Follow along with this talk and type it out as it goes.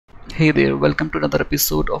Hey there, welcome to another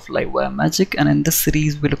episode of Livewire Magic, and in this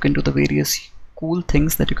series we look into the various cool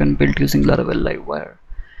things that you can build using Laravel Livewire.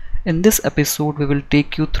 In this episode we will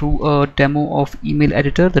take you through a demo of email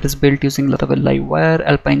editor that is built using Laravel Livewire,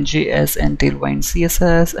 Alpine.js and Tailwind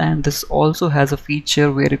CSS, and this also has a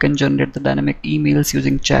feature where you can generate the dynamic emails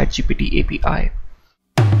using ChatGPT API.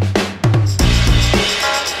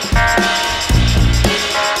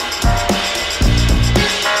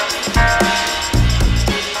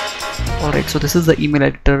 Alright, so this is the email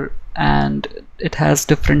editor and it has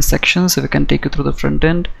different sections, so we can take you through the front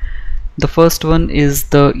end. The first one is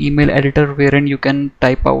the email editor, wherein you can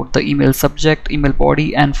type out the email subject, email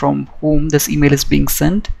body, and from whom this email is being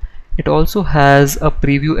sent. It also has a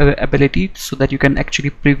preview ability so that you can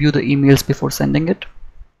actually preview the emails before sending it.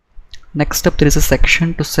 Next up, there is a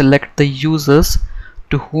section to select the users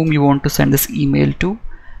to whom you want to send this email to,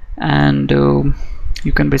 and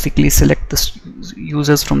you can basically select the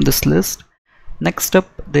users from this list. Next up,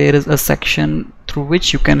 there is a section through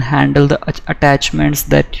which you can handle the attachments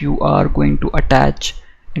that you are going to attach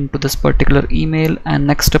into this particular email. And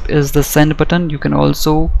next up is the send button. You can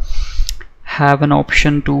also have an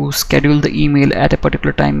option to schedule the email at a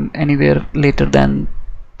particular time anywhere later than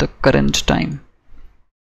the current time.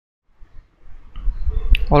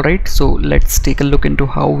 Alright, so let's take a look into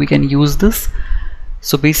how we can use this.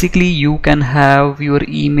 So basically you can have your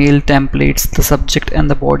email templates, the subject and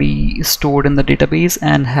the body stored in the database,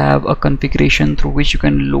 and have a configuration through which you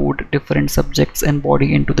can load different subjects and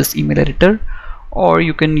body into this email editor. Or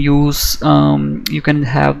you can use you can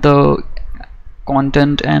have the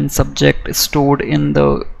content and subject stored in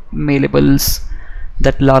the mailables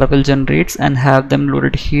that Laravel generates and have them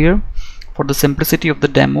loaded here. For the simplicity of the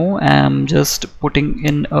demo, I'm just putting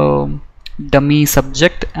in a dummy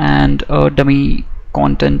subject and a dummy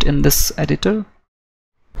content in this editor.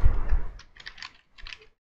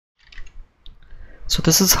 So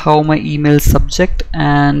this is how my email subject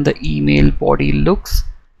and the email body looks,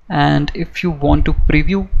 and if you want to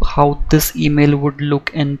preview how this email would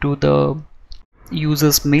look into the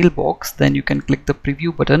user's mailbox, then you can click the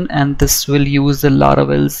preview button, and this will use the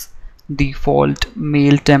Laravel's default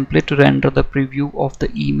mail template to render the preview of the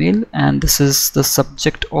email. And this is the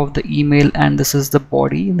subject of the email and this is the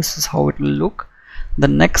body, and this is how it will look. The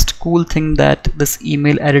next cool thing that this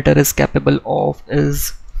email editor is capable of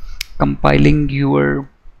is compiling your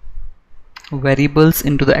variables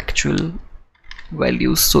into the actual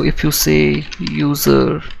values. So if you say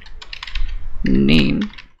user name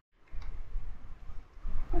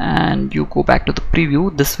and you go back to the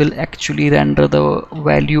preview, this will actually render the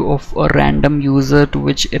value of a random user to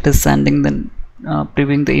which it is sending the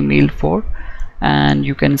previewing the email for, and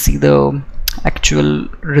you can see the actual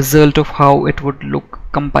result of how it would look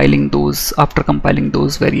compiling those after compiling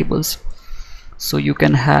those variables. So you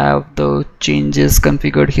can have the changes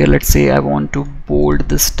configured here. Let's say I want to bold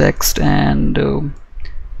this text and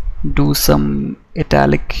do some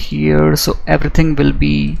italic here, so everything will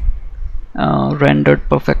be rendered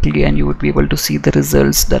perfectly and you would be able to see the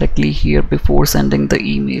results directly here before sending the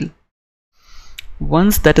email.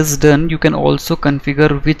 Once that is done, you can also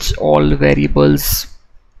configure which all variables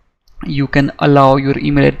you can allow your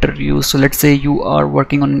email editor to use. So let's say you are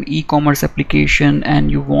working on an e-commerce application and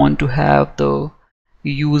you want to have the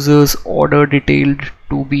user's order detailed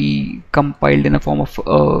to be compiled in a form of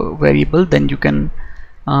a variable, then you can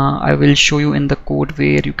I will show you in the code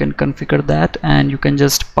where you can configure that, and you can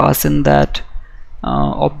just pass in that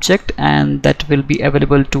object and that will be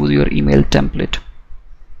available to your email template.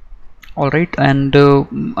 Alright, and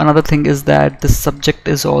another thing is that the subject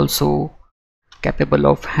is also capable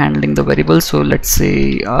of handling the variables. So let's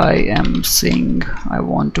say I am saying I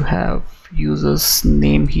want to have user's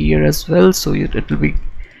name here as well, so it will be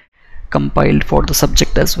compiled for the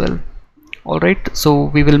subject as well. Alright, so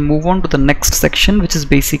we will move on to the next section, which is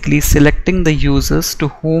basically selecting the users to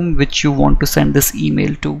whom which you want to send this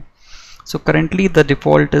email to. So currently the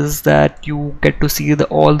default is that you get to see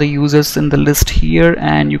all the users in the list here,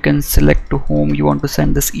 and you can select to whom you want to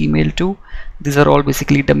send this email to. These are all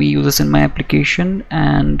basically dummy users in my application,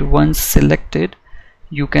 and once selected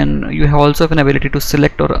you also have an ability to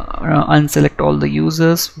select or unselect all the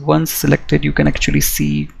users. Once selected, you can actually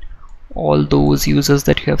see all those users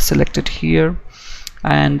that you have selected here,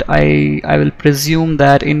 and I will presume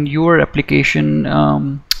that in your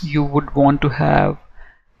application you would want to have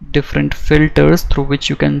different filters through which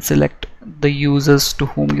you can select the users to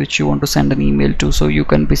whom you want to send an email to. So you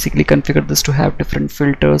can basically configure this to have different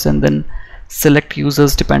filters and then select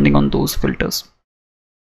users depending on those filters.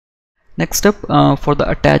 Next up, for the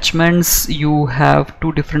attachments, you have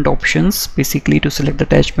two different options basically to select the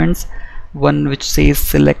attachments. one which says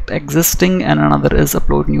select existing and another is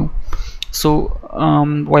upload new. So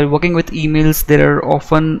while working with emails, there are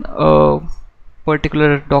often a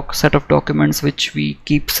particular set of documents which we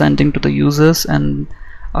keep sending to the users, and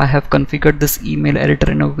I have configured this email editor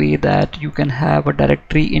in a way that you can have a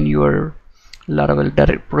directory in your Laravel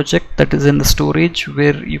direct project that is in the storage,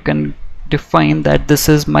 where you can define that this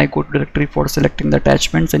is my go to directory for selecting the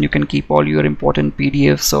attachments, and you can keep all your important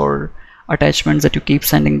PDFs or attachments that you keep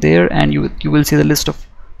sending there, and you will see the list of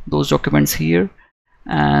those documents here.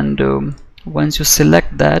 And once you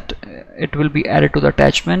select that, it will be added to the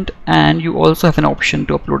attachment, and you also have an option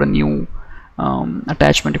to upload a new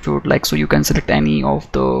attachment if you would like. So you can select any of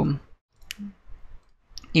the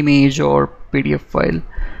image or PDF file,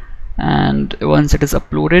 and once it is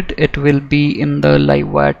uploaded, it will be in the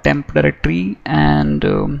Livewire temp directory, and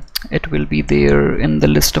it will be there in the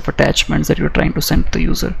list of attachments that you're trying to send to the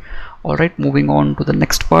user. Alright, moving on to the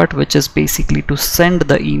next part, which is basically to send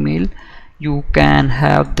the email. You can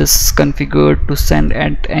have this configured to send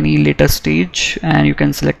at any later stage, and you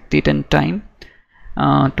can select date and time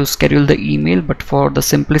to schedule the email, but for the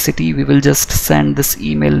simplicity we will just send this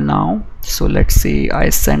email now. So let's say I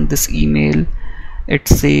send this email. It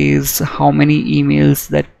says how many emails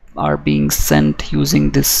that are being sent using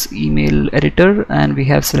this email editor, and we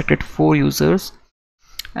have selected 4 users,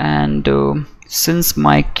 and since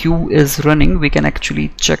my queue is running, we can actually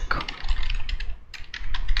check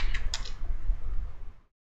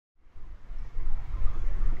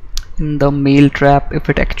in the mail trap if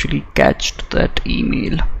it actually catched that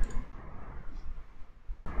email.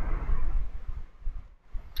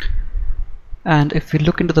 And if we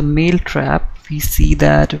look into the mail trap, we see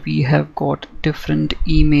that we have got different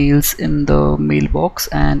emails in the mailbox,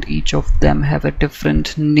 and each of them have a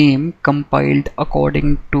different name compiled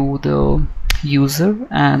according to the user,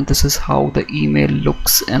 and this is how the email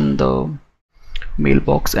looks in the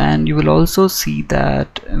mailbox. And you will also see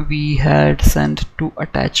that we had sent 2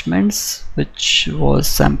 attachments, which was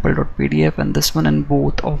sample.pdf and this one, and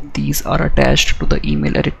both of these are attached to the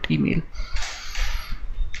email edit email.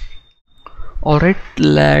 Alright,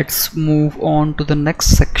 let's move on to the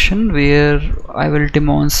next section, where I will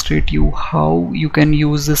demonstrate you how you can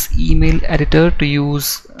use this email editor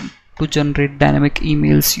to generate dynamic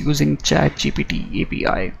emails using ChatGPT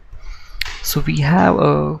API. So we have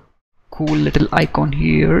a cool little icon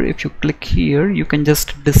here. If you click here, you can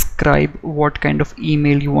just describe what kind of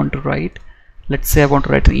email you want to write. Let's say I want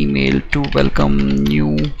to write an email to welcome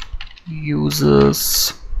new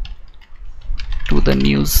users to the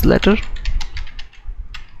newsletter.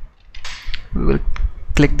 We will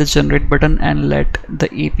click the generate button and let the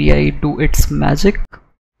API do its magic,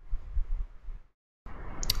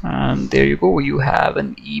 and there you go, you have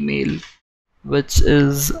an email which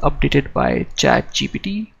is updated by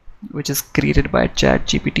ChatGPT, which is created by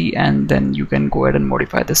ChatGPT, and then you can go ahead and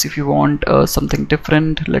modify this if you want something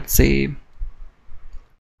different. Let's say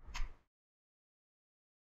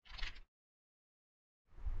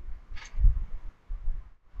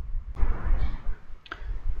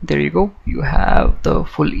there you go, you have the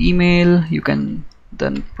full email. You can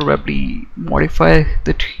then probably modify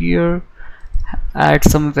it here, add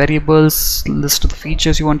some variables, list the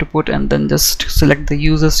features you want to put, and then just select the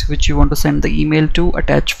users which you want to send the email to,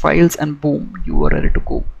 attach files, and boom, you are ready to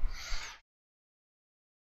go.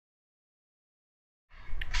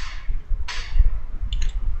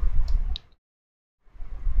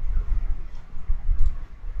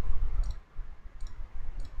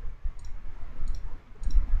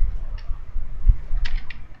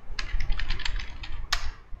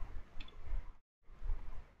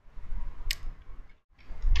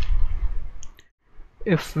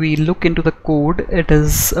 If we look into the code, it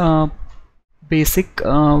is basic.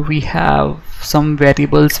 We have some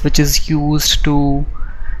variables which is used to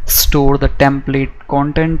store the template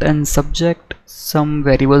content and subject, some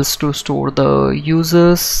variables to store the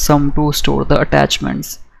users, some to store the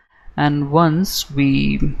attachments. And once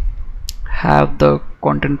we have the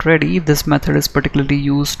content ready, this method is particularly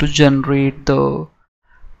used to generate the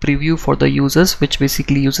preview for the users, which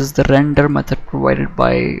basically uses the render method provided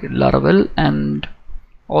by Laravel. And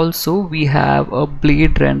also we have a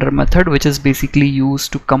blade render method, which is basically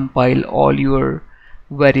used to compile all your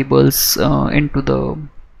variables into the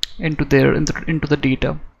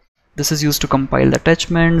data. This is used to compile the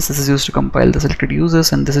attachments, this is used to compile the selected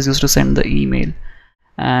users, and this is used to send the email.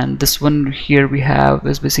 And this one here we have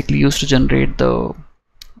is basically used to generate the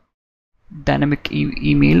dynamic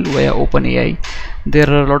email via OpenAI. There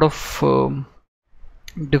are a lot of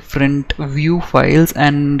different view files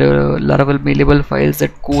and Laravel mailable files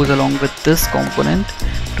that goes along with this component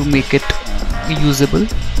to make it usable.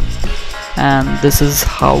 And this is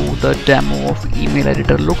how the demo of email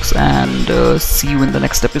editor looks, and see you in the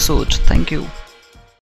next episode. Thank you.